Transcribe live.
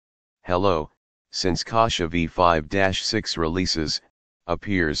Hello, since CATIA v5-6 releases,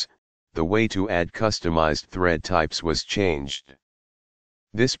 appears, the way to add customized thread types was changed.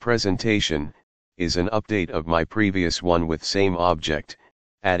 This presentation is an update of my previous one with same object,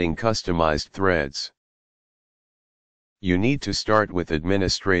 adding customized threads. You need to start with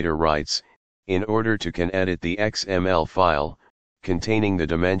administrator rights, in order to can edit the XML file, containing the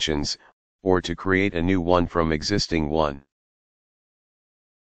dimensions, or to create a new one from existing one.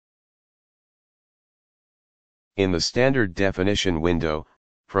 In the standard definition window,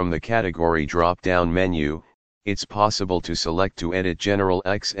 from the category drop-down menu, it's possible to select to edit general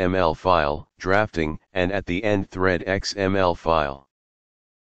XML file, drafting, and at the end thread XML file.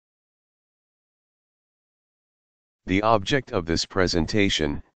 The object of this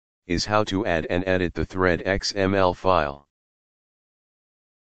presentation is how to add and edit the thread XML file.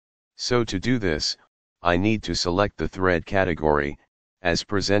 So to do this, I need to select the thread category, as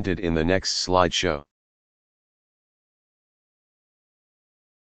presented in the next slideshow.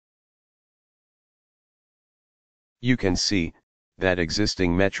 You can see that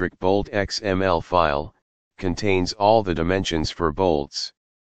existing metric bolt XML file contains all the dimensions for bolts.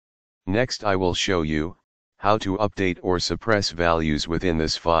 Next I will show you how to update or suppress values within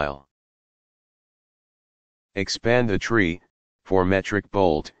this file. Expand the tree for metric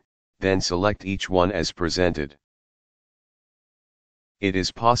bolt, then select each one as presented. It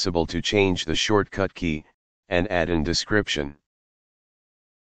is possible to change the shortcut key and add an description.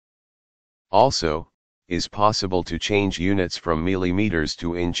 Also, is possible to change units from millimeters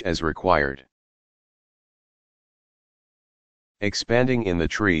to inch as required. Expanding in the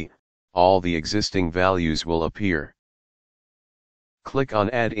tree, all the existing values will appear. Click on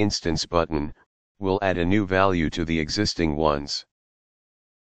Add Instance button, will add a new value to the existing ones.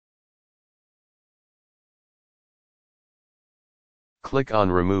 Click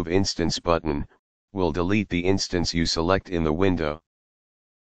on Remove Instance button, will delete the instance you select in the window.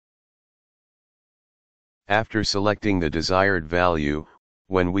 After selecting the desired value,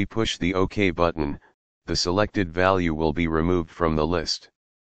 when we push the OK button, the selected value will be removed from the list.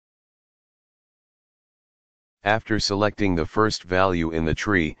 After selecting the first value in the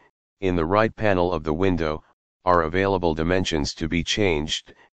tree, in the right panel of the window, are available dimensions to be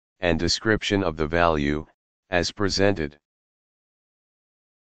changed, and description of the value, as presented.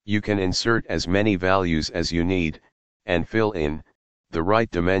 You can insert as many values as you need, and fill in the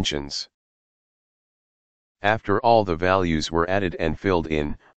right dimensions. After all the values were added and filled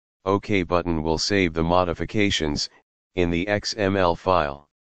in, OK button will save the modifications in the XML file.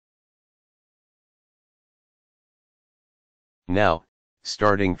 Now,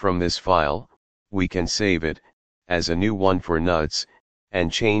 starting from this file, we can save it as a new one for nuts,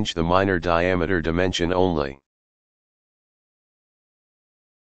 and change the minor diameter dimension only.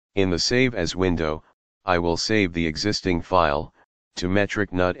 In the Save As window, I will save the existing file to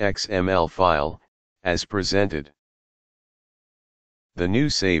metric nut XML file, as presented. The new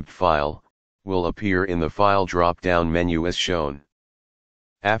saved file will appear in the File drop-down menu as shown.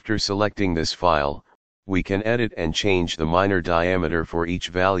 After selecting this file, we can edit and change the minor diameter for each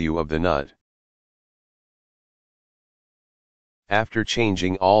value of the nut. After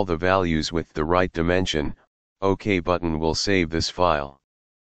changing all the values with the right dimension, OK button will save this file.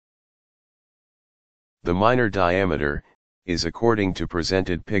 The minor diameter is according to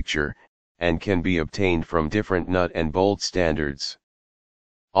presented picture, and can be obtained from different nut and bolt standards.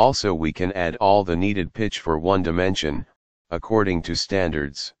 Also we can add all the needed pitch for one dimension, according to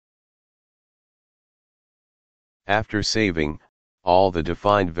standards. After saving, all the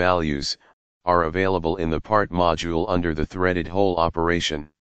defined values are available in the part module under the threaded hole operation.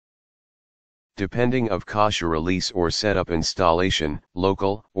 Depending of CATIA release or setup installation,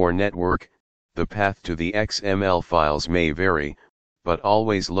 local or network, the path to the XML files may vary, but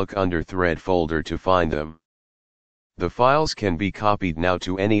always look under thread folder to find them. The files can be copied now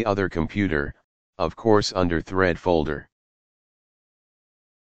to any other computer, of course under thread folder.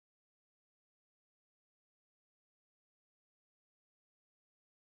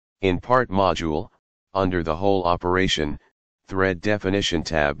 In part module, under the whole operation, thread definition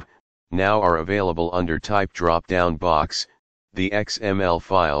tab, now are available under type drop-down box, the XML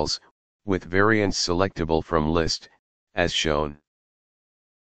files, with variants selectable from list, as shown.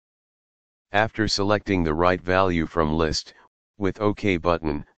 After selecting the right value from list, with OK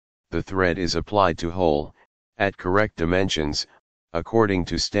button, the thread is applied to hole, at correct dimensions, according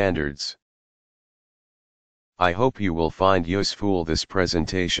to standards. I hope you will find useful this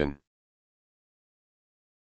presentation.